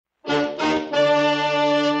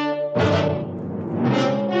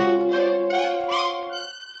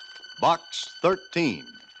13,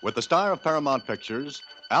 with the star of Paramount Pictures,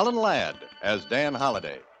 Alan Ladd, as Dan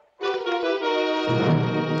Holliday.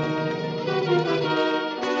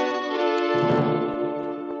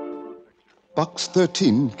 Box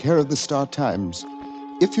 13, care of the Star Times.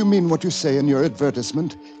 If you mean what you say in your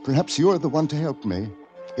advertisement, perhaps you're the one to help me.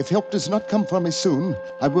 If help does not come for me soon,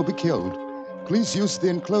 I will be killed. Please use the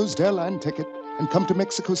enclosed airline ticket and come to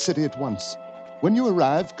Mexico City at once. When you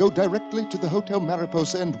arrive, go directly to the Hotel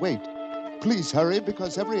Mariposa and wait. Please hurry,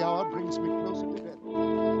 because every hour brings me closer to death.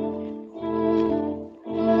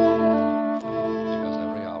 Because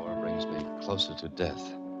every hour brings me closer to death.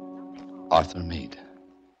 Arthur Meade.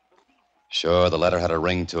 Sure, the letter had a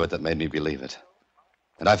ring to it that made me believe it.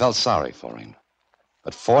 And I felt sorry for him.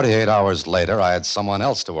 But 48 hours later, I had someone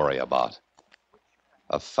else to worry about.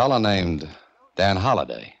 A fella named Dan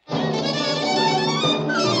Holliday.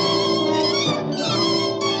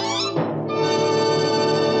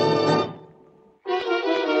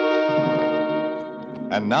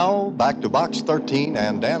 And now, back to Box 13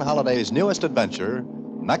 and Dan Holliday's newest adventure,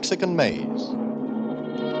 Mexican Maze.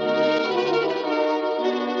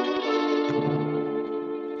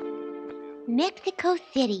 Mexico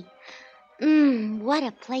City. What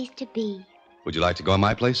a place to be. Would you like to go in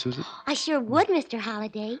my place, Susan? I sure would, Mr.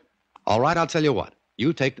 Holliday. All right, I'll tell you what.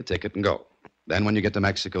 You take the ticket and go. Then when you get to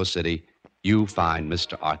Mexico City, you find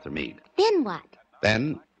Mr. Arthur Meade. Then what?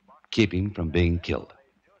 Then keep him from being killed.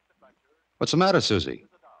 What's the matter, Susie?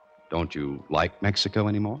 Don't you like Mexico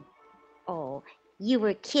anymore? Oh, you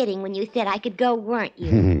were kidding when you said I could go, weren't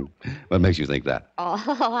you? What makes you think that? Oh,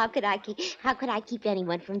 how could I keep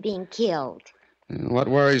anyone from being killed? What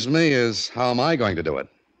worries me is how am I going to do it?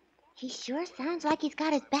 He sure sounds like he's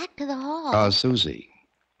got his back to the hall. Susie,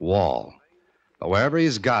 wall. But wherever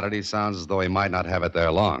he's got it, he sounds as though he might not have it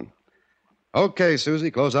there long. Okay, Susie,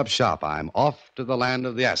 close up shop. I'm off to the land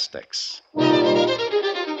of the Aztecs.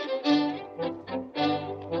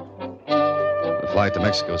 The flight to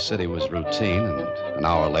Mexico City was routine, and an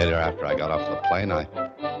hour later, after I got off the plane, I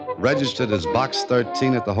registered as Box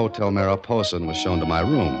 13 at the Hotel Mariposa and was shown to my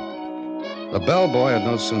room. The bellboy had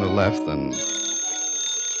no sooner left than...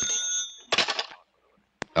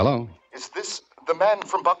 Hello? Is this the man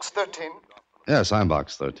from Box 13? Yes, I'm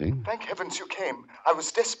Box 13. Thank heavens you came. I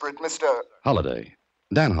was desperate, Mr. Holliday.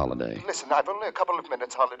 Dan Holliday. Listen, I've only a couple of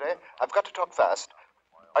minutes, Holiday. I've got to talk fast.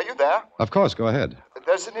 Are you there? Of course, go ahead.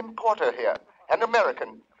 There's an importer here, an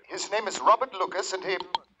American. His name is Robert Lucas, and he...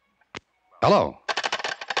 Hello?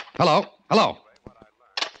 Hello? Hello?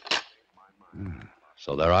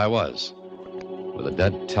 So there I was, with a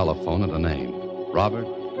dead telephone and a name, Robert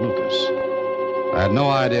Lucas. I had no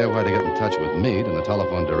idea where to get in touch with Meade, and the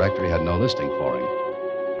telephone directory had no listing for him.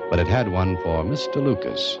 But it had one for Mr.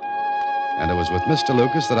 Lucas. And it was with Mr.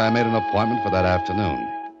 Lucas that I made an appointment for that afternoon.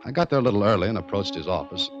 I got there a little early and approached his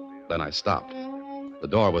office. Then I stopped. The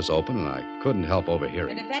door was open, and I couldn't help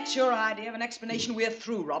overhearing. And if that's your idea of an explanation, we're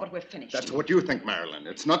through, Robert. We're finished. That's what you think, Marilyn.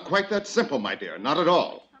 It's not quite that simple, my dear. Not at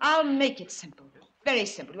all. I'll make it simple. Very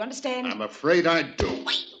simple. You understand? I'm afraid I do.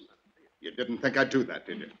 You didn't think I'd do that,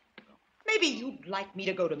 did you? Maybe you'd like me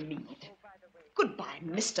to go to Meade. Goodbye,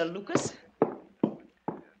 Mr. Lucas. I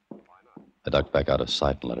ducked back out of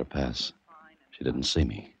sight and let her pass. She didn't see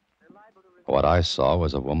me. What I saw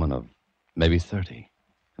was a woman of maybe 30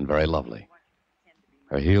 and very lovely.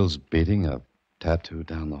 Her heels beating, a tattoo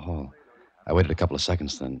down the hall. I waited a couple of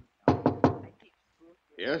seconds, then...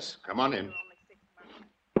 Yes, come on in.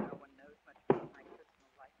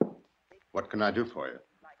 What can I do for you?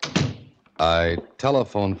 I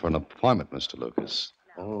telephoned for an appointment, Mr. Lucas.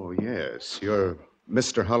 Oh, yes. You're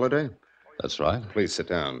Mr. Holliday? That's right. Please sit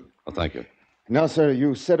down. Oh, thank you. Now, sir,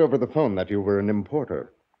 you said over the phone that you were an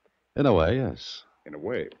importer. In a way, yes. In a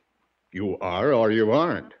way. You are or you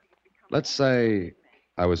aren't. Let's say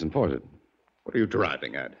I was imported. What are you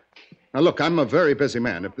driving at? Now, look, I'm a very busy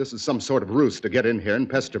man. If this is some sort of ruse to get in here and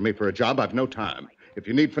pester me for a job, I've no time. If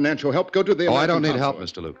you need financial help, go to the I American don't need help,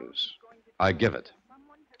 consulate. Mr. Lucas. I give it.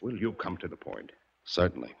 Will you come to the point?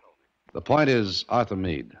 Certainly. The point is Arthur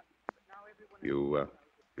Meade. You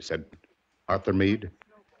said Arthur Meade?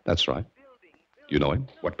 That's right. You know him?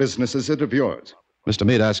 What business is it of yours? Mr.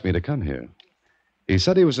 Meade asked me to come here. He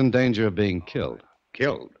said he was in danger of being killed.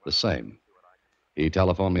 Killed? The same. He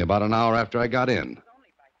telephoned me about an hour after I got in.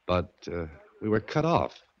 But we were cut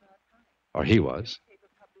off. Or he was.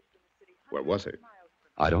 Where was he?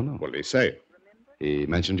 I don't know. What did he say? He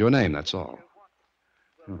mentioned your name, that's all.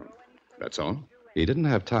 Oh, that's all? He didn't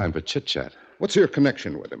have time for chit-chat. What's your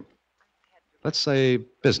connection with him? Let's say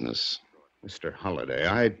business. Mr. Holliday,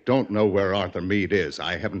 I don't know where Arthur Meade is.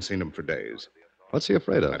 I haven't seen him for days. What's he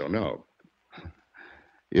afraid of? I don't know.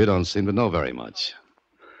 You don't seem to know very much.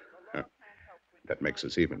 That makes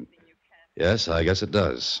us even. Yes, I guess it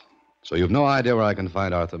does. So you've no idea where I can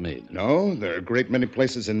find Arthur Meade? No, there are a great many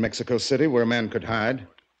places in Mexico City where a man could hide.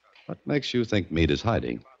 What makes you think Meade is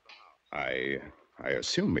hiding? I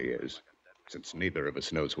assume he is, since neither of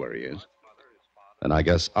us knows where he is. Then I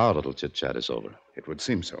guess our little chit-chat is over. It would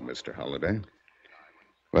seem so, Mr. Holliday.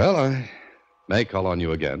 Well, I may call on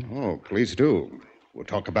you again. Oh, please do. We'll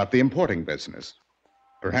talk about the importing business.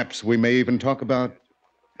 Perhaps we may even talk about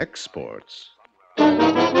exports.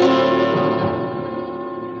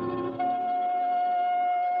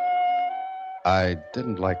 I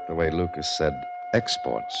didn't like the way Lucas said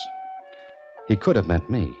exports. He could have meant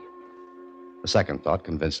me. The second thought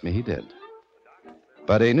convinced me he did.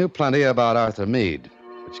 But he knew plenty about Arthur Meade,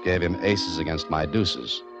 which gave him aces against my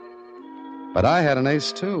deuces. But I had an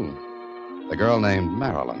ace, too. The girl named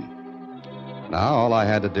Marilyn. Now all I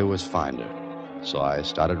had to do was find her. So I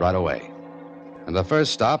started right away. And the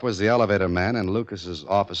first stop was the elevator man in Lucas's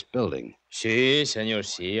office building. Sí, senor,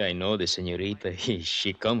 sí. I know the senorita.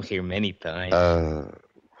 She come here many times.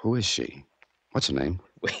 Who is she? What's her name?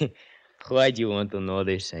 Why do you want to know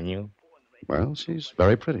this, senor? Well, she's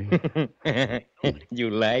very pretty. You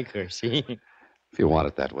like her, see? If you want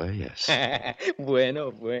it that way, yes.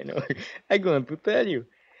 Bueno. I'm going to tell you.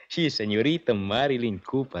 She's Senorita Marilyn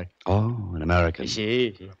Cooper. Oh, an American.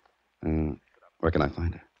 Sí. Where can I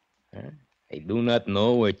find her? I do not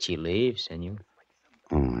know where she lives, senor.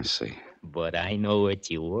 Oh, I see. But I know where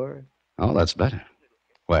she works. Oh, that's better.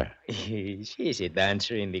 Where? She's a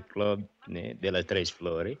dancer in the club de las Tres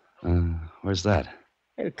Flores. Where's that?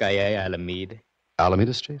 El Calle Alameda.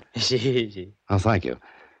 Alameda Street? Sí. Oh, thank you.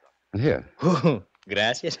 And here.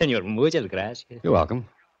 Gracias, senor. Muchas gracias. You're welcome.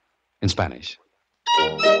 In Spanish.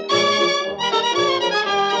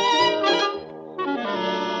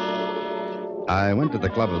 I went to the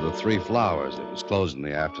Club of the Three Flowers. It was closed in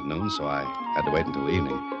the afternoon, so I had to wait until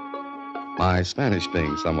evening. My Spanish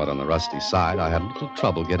being somewhat on the rusty side, I had a little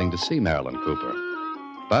trouble getting to see Marilyn Cooper.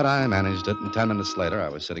 But I managed it, and 10 minutes later, I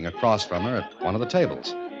was sitting across from her at one of the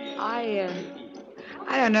tables. I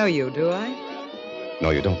don't know you, do I?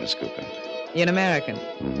 No, you don't, Miss Cooper. You're an American.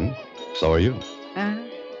 Mm-hmm. So are you. Uh-huh.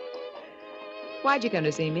 Why'd you come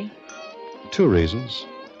to see me? 2 reasons.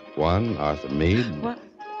 One, Arthur Meade. What?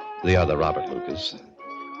 The other, Robert Lucas.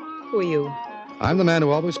 Who are you? I'm the man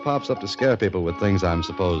who always pops up to scare people with things I'm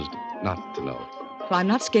supposed not to know. Well, I'm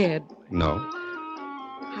not scared. No.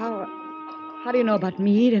 How do you know about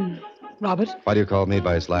Meade and Robert? Why do you call Meade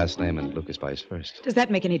by his last name and Lucas by his first? Does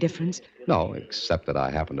that make any difference? No, except that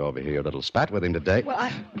I happened to overhear your little spat with him today.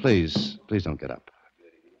 Well, Please don't get up.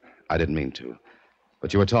 I didn't mean to.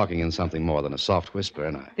 But you were talking in something more than a soft whisper,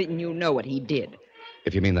 and Then you know what he did.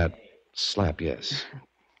 If you mean that slap, yes.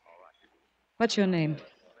 What's your name?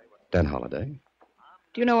 Dan Holliday.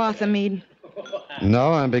 Do you know Arthur Meade?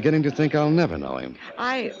 No, I'm beginning to think I'll never know him.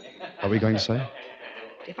 What are we going to say?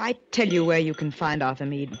 If I tell you where you can find Arthur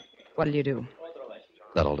Meade, what'll you do?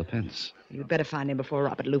 That all depends. You'd better find him before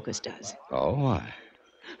Robert Lucas does. Oh, why?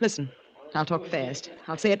 Listen, I'll talk fast.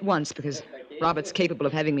 I'll say it once because Robert's capable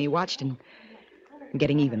of having me watched and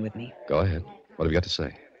getting even with me. Go ahead. What have you got to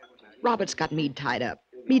say? Robert's got Meade tied up.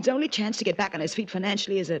 Meade's only chance to get back on his feet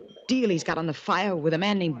financially is a deal he's got on the fire with a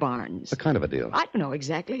man named Barnes. What kind of a deal? I don't know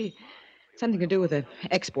exactly. Something to do with the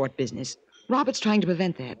export business. Robert's trying to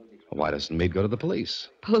prevent that. Why doesn't Meade go to the police?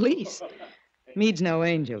 Police? Meade's no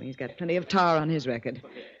angel. He's got plenty of tar on his record.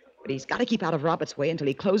 But he's got to keep out of Robert's way until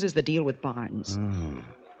he closes the deal with Barnes.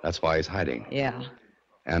 That's why he's hiding. Yeah.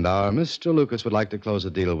 And our Mr. Lucas would like to close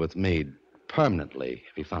a deal with Meade permanently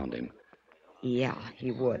if he found him. Yeah,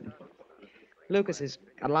 he would. Lucas has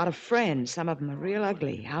got a lot of friends. Some of them are real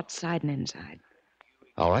ugly, outside and inside.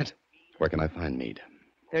 All right. Where can I find Meade?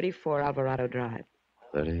 34 Alvarado Drive.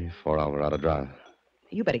 34 Alvarado Drive.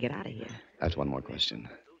 You better get out of here. That's one more question.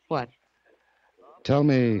 What? Tell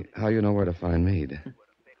me how you know where to find Meade.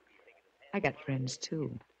 I got friends,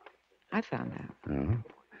 too. I found out. Oh.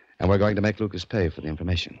 And we're going to make Lucas pay for the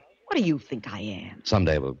information. What do you think I am?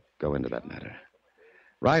 Someday we'll go into that matter.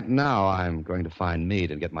 Right now, I'm going to find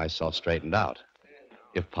Meade and get myself straightened out,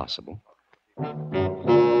 if possible.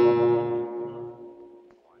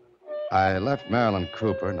 I left Marilyn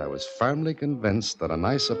Cooper, and I was firmly convinced that a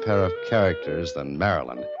nicer pair of characters than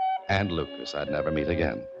Marilyn and Lucas I'd never meet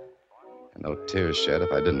again. And no tears shed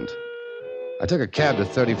if I didn't. I took a cab to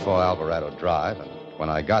 34 Alvarado Drive, and when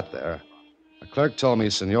I got there, a clerk told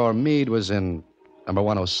me Senor Meade was in number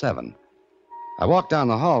 107. I walked down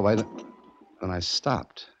the hallway, then I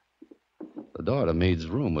stopped. The door to Meade's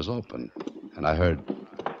room was open, and I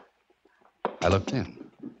looked in.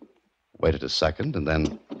 Waited a second, and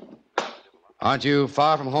then... Aren't you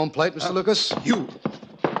far from home plate, Mr. Lucas? You.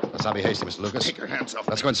 Let's not be hasty, Mr. Lucas. Take your hands off.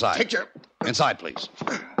 Let's me. go inside. Take your... Inside, please.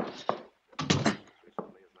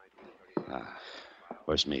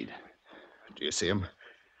 Where's Meade? Do you see him?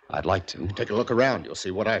 I'd like to. Take a look around. You'll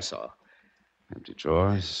see what I saw. Empty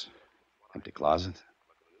drawers, empty closet,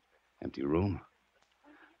 empty room.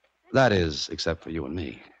 That is, except for you and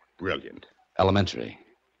me. Brilliant. Elementary.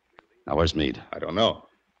 Now, where's Meade? I don't know.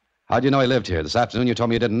 How'd you know he lived here? This afternoon you told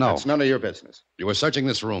me you didn't know. That's none of your business. You were searching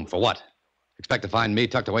this room. For what? Expect to find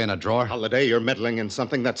Meade tucked away in a drawer? Holiday, you're meddling in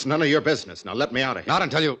something that's none of your business. Now let me out of here. Not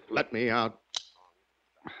until you... Let me out.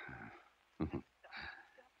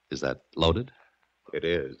 Is that loaded? It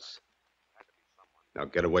is. Now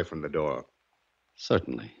get away from the door.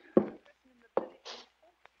 Certainly.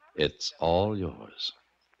 It's all yours.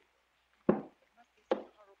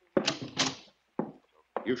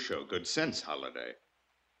 You show good sense, Holiday.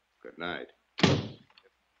 Good night.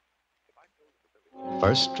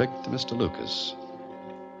 First trick to Mr. Lucas.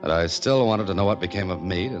 But I still wanted to know what became of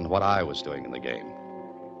Meade and what I was doing in the game.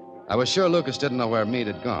 I was sure Lucas didn't know where Meade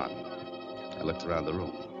had gone. I looked around the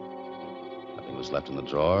room. Nothing was left in the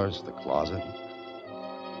drawers, the closet.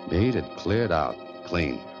 Meade had cleared out,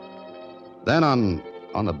 clean. Then on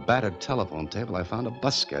the battered telephone table, I found a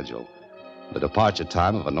bus schedule. The departure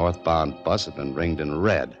time of a northbound bus had been ringed in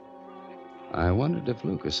red. I wondered if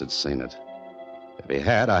Lucas had seen it. If he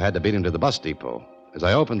had, I had to beat him to the bus depot. As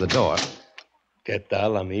I opened the door... ¿Qué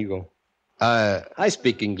tal, amigo? I I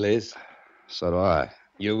speak English. So do I.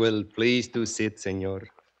 You will please to sit, senor.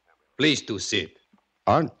 Please to sit.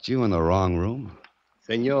 Aren't you in the wrong room?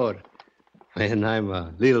 Senor, when I'm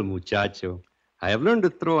a little muchacho, I have learned to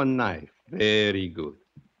throw a knife. Very good.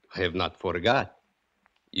 I have not forgot.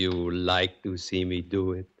 You like to see me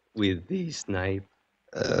do it with this knife?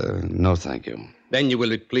 No, thank you. Then you will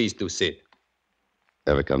be pleased to sit.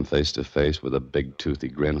 Ever come face to face with a big toothy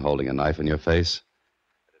grin holding a knife in your face?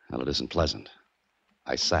 Well, it isn't pleasant.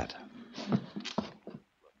 I sat.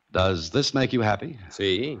 Does this make you happy?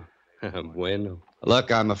 Sí. Bueno.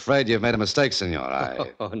 Look, I'm afraid you've made a mistake,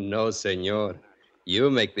 senor. Oh, no, senor. You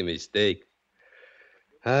make the mistake.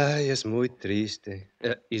 Ay, es muy triste.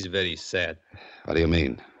 It's very sad. What do you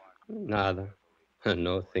mean? Nada.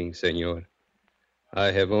 Nothing, senor. I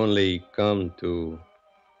have only come to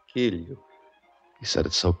kill you. He said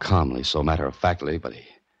it so calmly, so matter-of-factly, but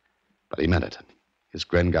he meant it. His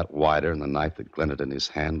grin got wider, and the knife that glinted in his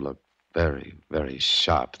hand looked very, very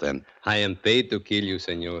sharp. Then... I am paid to kill you,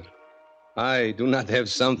 senor. I do not have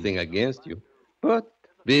something against you, but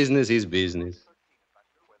business is business.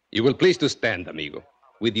 You will please to stand, amigo,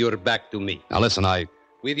 with your back to me. Now, listen,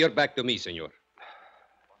 With your back to me, senor.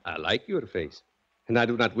 I like your face, and I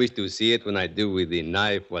do not wish to see it when I do with the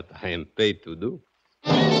knife what I am paid to do.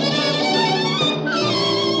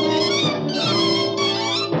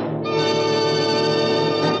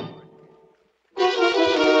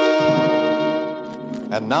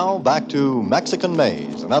 And now back to Mexican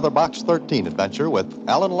Maze, another Box 13 adventure with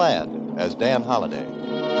Alan Ladd as Dan Holliday.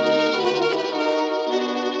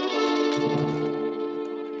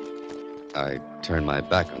 I turned my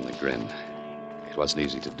back on the grin. It wasn't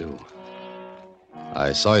easy to do.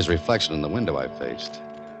 I saw his reflection in the window I faced.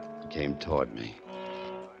 He came toward me.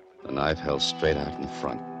 The knife held straight out in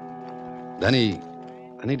front. Then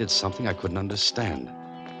he did something I couldn't understand.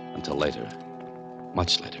 Until later.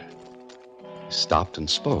 Much later. He stopped and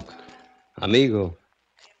spoke. Amigo,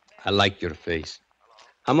 I like your face.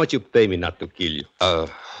 How much you pay me not to kill you?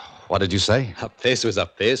 What did you say? A peso is a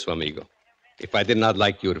peso, amigo. If I did not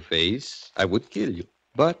like your face, I would kill you.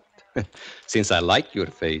 But since I like your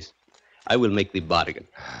face, I will make the bargain.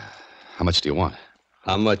 How much do you want?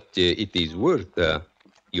 How much it is worth,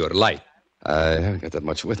 your life? I haven't got that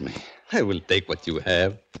much with me. I will take what you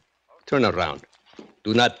have. Turn around.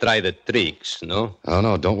 Do not try the tricks, no? Oh,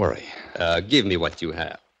 no, don't worry. Give me what you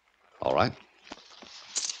have. All right.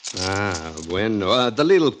 Bueno. The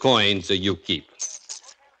little coins you keep.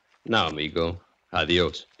 Now, amigo.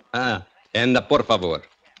 Adios. And por favor,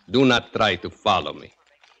 do not try to follow me.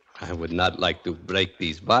 I would not like to break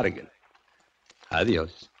this bargain.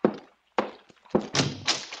 Adios.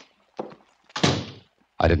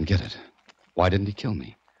 I didn't get it. Why didn't he kill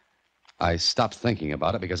me? I stopped thinking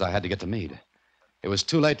about it because I had to get to Meade. It was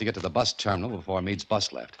too late to get to the bus terminal before Meade's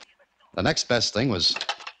bus left. The next best thing was...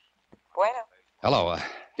 Bueno. Hello,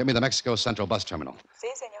 give me the Mexico Central bus terminal. Sí,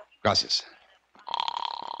 señor. Gracias.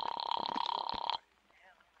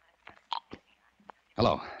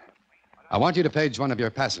 Hello. I want you to page one of your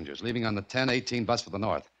passengers leaving on the 10:18 bus for the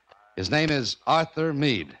north. His name is Arthur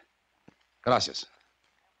Meade. Gracias.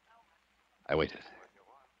 I waited.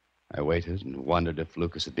 I waited and wondered if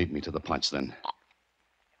Lucas had beat me to the punch then.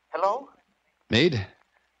 Hello? Meade,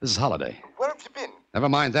 this is Holiday. Where have you been? Never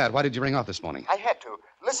mind that. Why did you ring off this morning? I had to.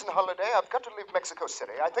 Listen, Holiday, I've got to leave Mexico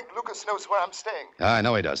City. I think Lucas knows where I'm staying. I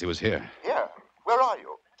know he does. He was here. Here? Where are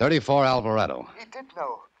you? 34 Alvarado. He did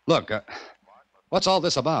know. Look, what's all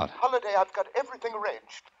this about? Holiday, I've got everything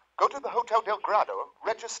arranged. Go to the Hotel Del Grado,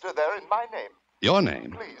 register there in my name. Your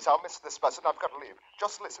name? Please, I'll miss this bus and I've got to leave.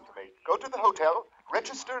 Just listen to me. Go to the hotel,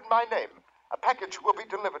 register in my name. A package will be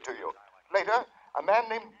delivered to you. Later, a man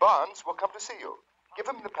named Barnes will come to see you. Give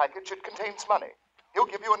him the package. It contains money. He'll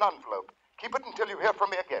give you an envelope. Keep it until you hear from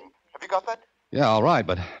me again. Have you got that? Yeah, all right,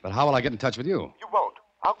 but how will I get in touch with you? You won't.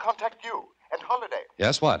 I'll contact you. And Holiday.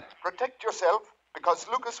 Yes, what? Protect yourself, because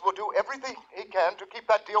Lucas will do everything he can to keep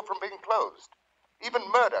that deal from being closed. Even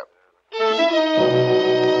murder.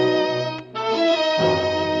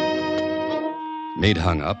 Meade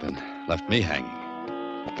hung up and left me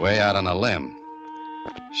hanging. Way out on a limb.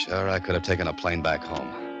 Sure, I could have taken a plane back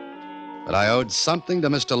home. But I owed something to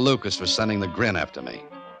Mr. Lucas for sending the grin after me.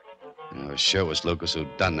 I was sure it was Lucas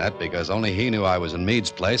who'd done that because only he knew I was in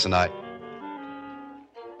Meade's place and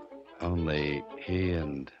only he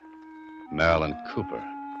and Marilyn Cooper.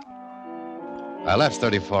 I left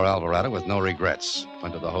 34 Alvarado with no regrets.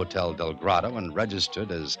 Went to the Hotel Del Grado and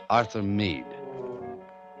registered as Arthur Meade.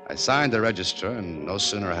 I signed the register, and no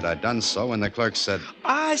sooner had I done so when the clerk said,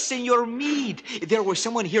 Ah, Senor Meade. There was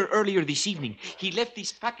someone here earlier this evening. He left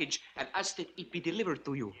this package and asked that it be delivered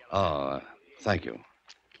to you. Oh, thank you.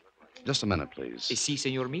 Just a minute, please. Si,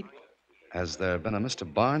 Senor Meade. Has there been a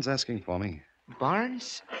Mr. Barnes asking for me?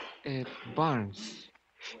 Barnes? Barnes.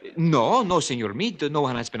 No, Senor Meade. No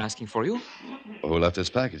one has been asking for you. Who left this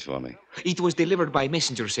package for me? It was delivered by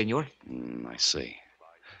messenger, Senor. I see.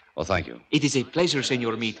 Well, thank you. It is a pleasure,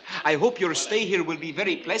 Senor Meade. I hope your stay here will be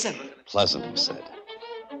very pleasant. Pleasant, he said.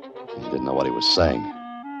 He didn't know what he was saying.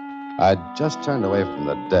 I'd just turned away from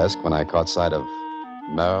the desk when I caught sight of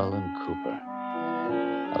Marilyn Cooper.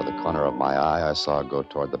 Out of the corner of my eye, I saw her go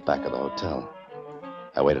toward the back of the hotel.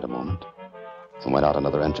 I waited a moment and went out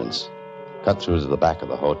another entrance, cut through to the back of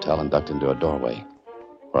the hotel and ducked into a doorway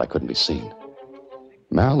where I couldn't be seen.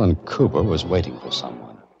 Marilyn Cooper was waiting for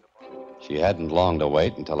someone. She hadn't long to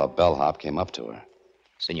wait until a bellhop came up to her.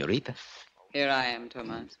 Senorita. Here I am,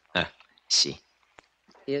 Tomas. Si.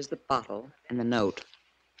 Here's the bottle and the note.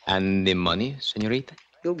 And the money, Senorita?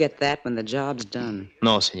 You'll get that when the job's done.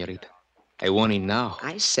 No, Senorita. I want it now.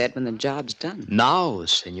 I said when the job's done. Now,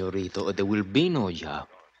 Senorita, or there will be no job.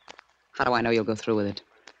 How do I know you'll go through with it?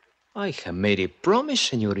 I have made a promise,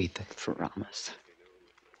 Senorita. Promise.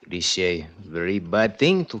 It is a very bad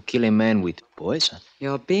thing to kill a man with poison.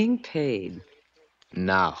 You're being paid.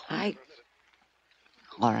 Now.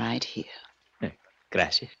 All right, here.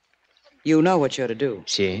 Gracias. You know what you're to do.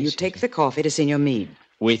 Si. You take the coffee to Senor Meade.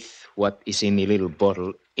 With what is in the little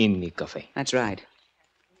bottle in the cafe. That's right.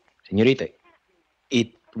 Senorita,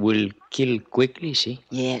 it will kill quickly, see?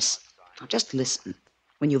 Yes. Now just listen.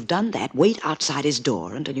 When you've done that, wait outside his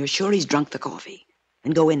door until you're sure he's drunk the coffee.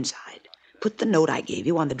 Then go inside. Put the note I gave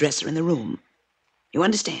you on the dresser in the room. You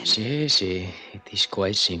understand? Si. It is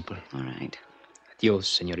quite simple. All right. Adios,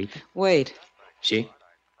 senorita. Wait. Si?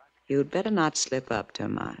 You'd better not slip up,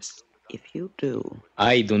 Tomas. If you do...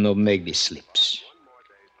 I do not make these slips.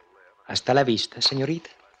 Hasta la vista, senorita.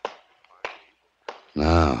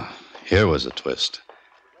 Now, here was a twist.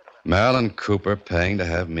 Marilyn Cooper paying to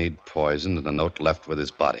have Meade poisoned and a note left with his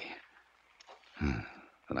body. Then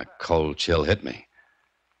a cold chill hit me.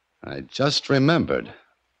 I just remembered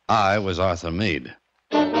I was Arthur Meade.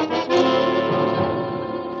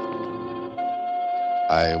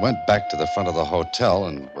 I went back to the front of the hotel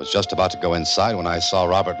and was just about to go inside when I saw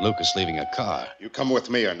Robert Lucas leaving a car. You come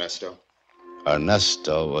with me, Ernesto.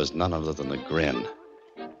 Ernesto was none other than the grin.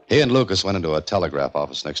 He and Lucas went into a telegraph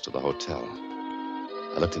office next to the hotel.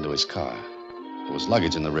 I looked into his car. There was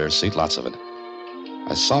luggage in the rear seat, lots of it.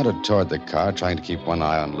 I sauntered toward the car, trying to keep one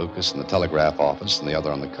eye on Lucas in the telegraph office and the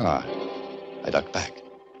other on the car. I ducked back.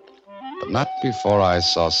 But not before I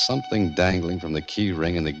saw something dangling from the key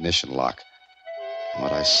ring in the ignition lock. And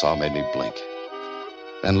what I saw made me blink.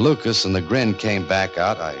 Then Lucas and the grin came back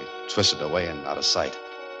out. I twisted away and out of sight.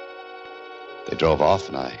 They drove off,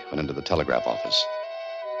 and I went into the telegraph office.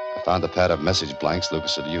 I found the pad of message blanks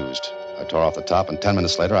Lucas had used. I tore off the top, and 10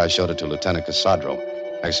 minutes later, I showed it to Lieutenant Casadro,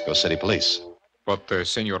 Mexico City Police. But,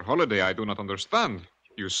 Senor Holiday, I do not understand.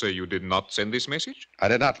 You say you did not send this message? I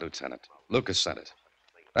did not, Lieutenant. Lucas sent it.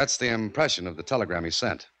 That's the impression of the telegram he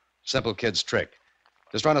sent. Simple kid's trick.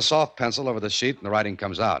 Just run a soft pencil over the sheet, and the writing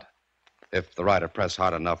comes out. If the writer pressed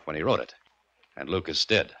hard enough when he wrote it. And Lucas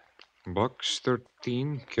did. Box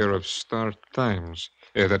 13, care of Star Times.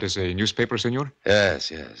 That is a newspaper, senor?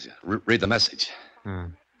 Yes. Read the message.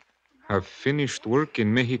 Have finished work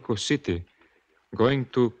in Mexico City. Going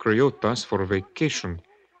to Criotas for vacation.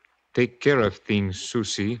 Take care of things,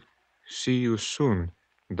 Susie. See you soon.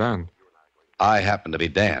 Dan. I happen to be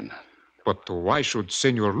Dan. But why should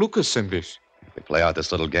Senor Lucas send this? If we play out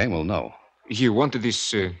this little game, we'll know. He wanted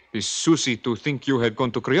this Susie to think you had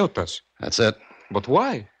gone to Criotas. That's it. But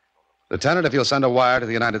why? Lieutenant, if you'll send a wire to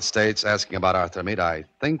the United States asking about Arthur Meade, I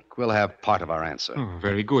think we'll have part of our answer. Oh,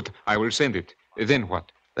 very good. I will send it. Then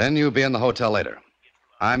what? Then you'll be in the hotel later.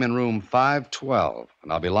 I'm in room 512,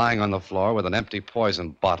 and I'll be lying on the floor with an empty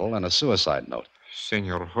poison bottle and a suicide note.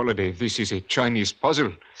 Senor Holiday, this is a Chinese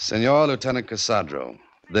puzzle. Senor Lieutenant Casadro,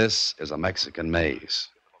 this is a Mexican maze.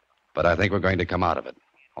 But I think we're going to come out of it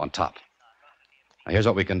on top. Now, here's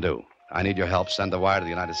what we can do. I need your help. Send the wire to the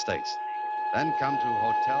United States. Then come to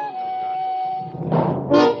Hotel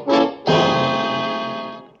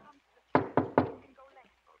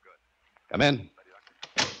Come in.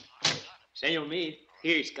 Senor Meade,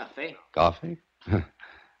 here is cafe. Coffee?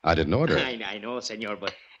 I didn't order it. I know, senor,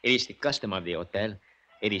 but it is the custom of the hotel.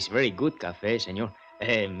 It is very good cafe, senor.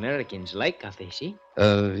 Americans like cafe, see?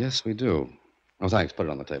 Yes, we do. Oh, thanks. Put it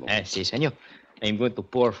on the table. Si, senor. I'm going to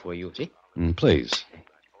pour for you, see? Please.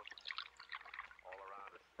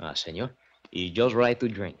 Senor, it's just right to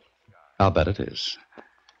drink. I'll bet it is.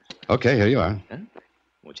 Okay, here you are.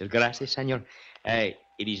 Muchas gracias, senor. It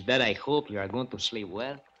is that I hope you are going to sleep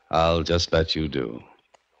well. I'll just bet you do.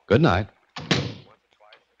 Good night.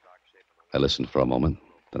 I listened for a moment,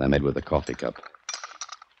 then I made with the coffee cup.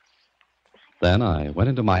 Then I went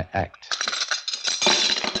into my act.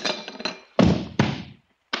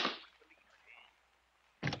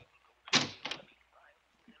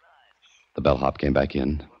 The bellhop came back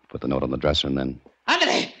in, put the note on the dresser, and then...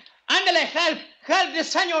 Ándale, help! Help, the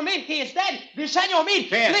Senor Meade, he is dead! The Senor Meade,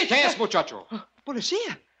 please! ¿Qué es, muchacho?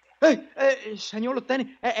 Policía. Señor Lieutenant,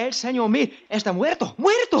 el Senor Meade está muerto.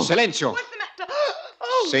 Silencio. What's the matter?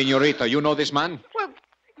 Oh, Senorita, you know this man? Well,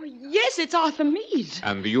 yes, it's Arthur Meade.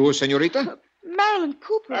 And you, senorita? Marilyn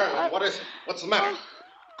Cooper. What is it? What's the matter?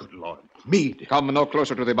 Good Lord. Meade. Come no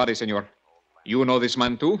closer to the body, senor. You know this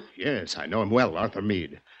man, too? Yes, I know him well, Arthur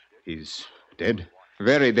Meade. He's dead.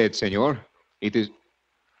 Very dead, senor. It is...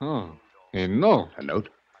 Oh, a note. A note?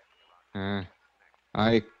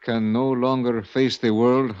 I can no longer face the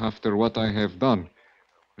world after what I have done.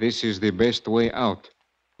 This is the best way out.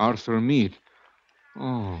 Arthur Meade.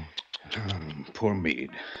 Oh. Poor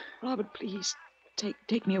Meade. Robert, please,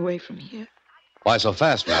 take me away from here. Why so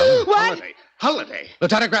fast, Marilyn? What? Holiday.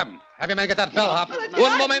 Lieutenant, grab him. Have your man get that bellhop.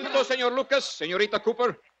 Un momento, senor Lucas. Senorita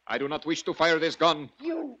Cooper. I do not wish to fire this gun.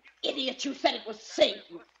 You idiot, you said it was safe,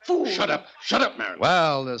 you fool. Shut up, Marilyn.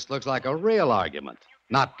 Well, this looks like a real argument.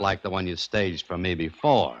 Not like the one you staged for me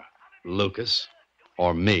before, Lucas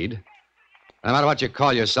or Meade. No matter what you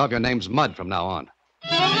call yourself, your name's Mud from now on.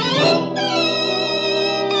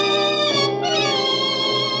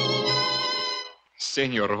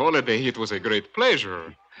 Senor Holiday, it was a great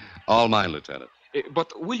pleasure. All mine, Lieutenant.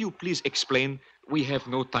 But will you please explain? We have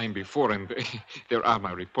no time before, and there are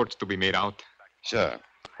my reports to be made out. Sure.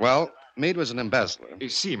 Well, Meade was an embezzler.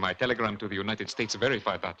 See, my telegram to the United States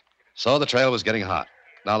verified that. So the trail was getting hot.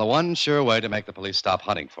 Now, the one sure way to make the police stop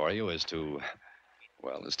hunting for you is to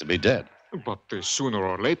be dead. But sooner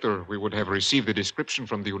or later, we would have received a description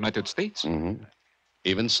from the United States. Mm-hmm.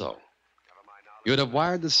 Even so. You'd have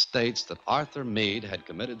wired the States that Arthur Meade had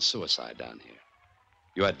committed suicide down here.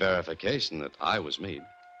 You had verification that I was Meade,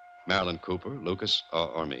 Marilyn Cooper, Lucas,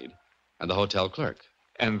 or Meade, and the hotel clerk.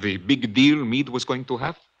 And the big deal Meade was going to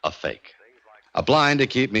have? A fake. A blind to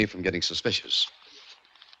keep me from getting suspicious.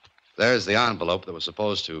 There's the envelope that was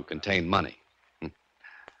supposed to contain money.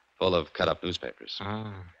 Full of cut-up newspapers.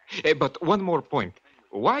 But one more point.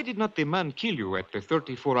 Why did not the man kill you at the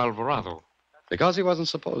 34 Alvarado? Because he wasn't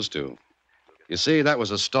supposed to. You see, that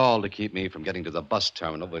was a stall to keep me from getting to the bus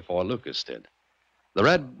terminal before Lucas did. The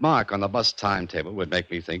red mark on the bus timetable would make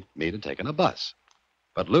me think Meade had taken a bus.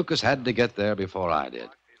 But Lucas had to get there before I did.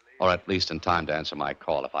 Or at least in time to answer my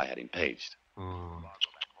call if I had him paged. Oh.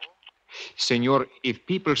 Senor, if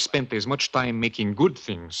people spent as much time making good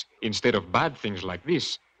things instead of bad things like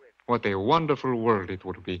this, what a wonderful world it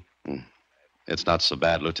would be. It's not so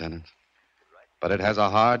bad, Lieutenant. But it has a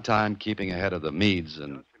hard time keeping ahead of the Meades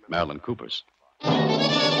and Marilyn Coopers.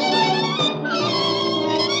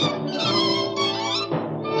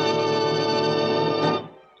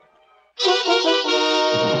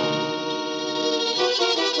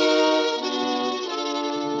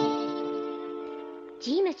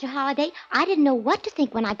 Gee, Mr. Holliday, I didn't know what to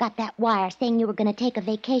think when I got that wire saying you were going to take a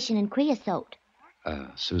vacation in creosote.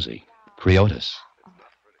 Susie, Creotis.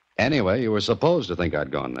 Anyway, you were supposed to think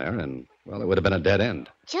I'd gone there, and, well, it would have been a dead end.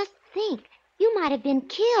 Just think, you might have been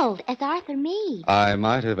killed as Arthur Meade. I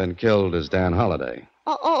might have been killed as Dan Holliday.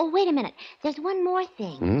 Oh, wait a minute. There's one more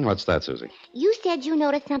thing. What's that, Susie? You said you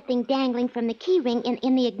noticed something dangling from the key ring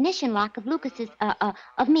in the ignition lock of Lucas's,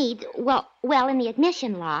 of Meade's, well, in the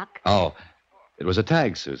ignition lock. Oh, it was a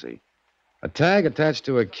tag, Susie. A tag attached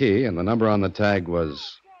to a key, and the number on the tag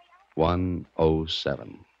was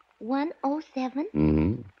 107. 107?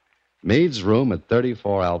 Mm-hmm. Meade's room at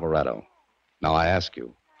 34 Alvarado. Now, I ask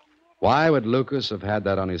you, why would Lucas have had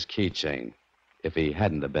that on his keychain if he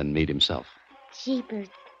hadn't have been Meade himself? Jeepers.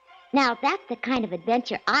 Now, that's the kind of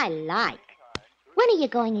adventure I like. When are you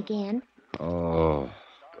going again? Oh,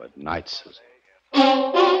 good night, Susie.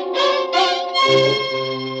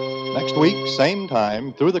 Next week, same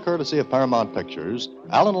time, through the courtesy of Paramount Pictures,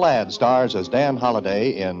 Alan Ladd stars as Dan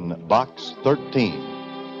Holliday in Box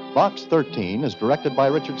 13. Box 13 is directed by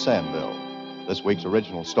Richard Sandville. This week's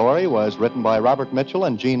original story was written by Robert Mitchell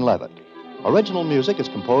and Gene Levitt. Original music is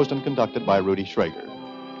composed and conducted by Rudy Schrager.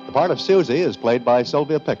 The part of Susie is played by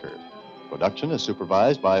Sylvia Picker. Production is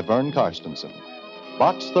supervised by Vern Karstensen.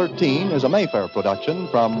 Box 13 is a Mayfair production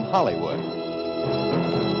from Hollywood.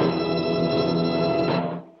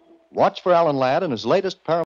 Watch for Alan Ladd in his latest Paramount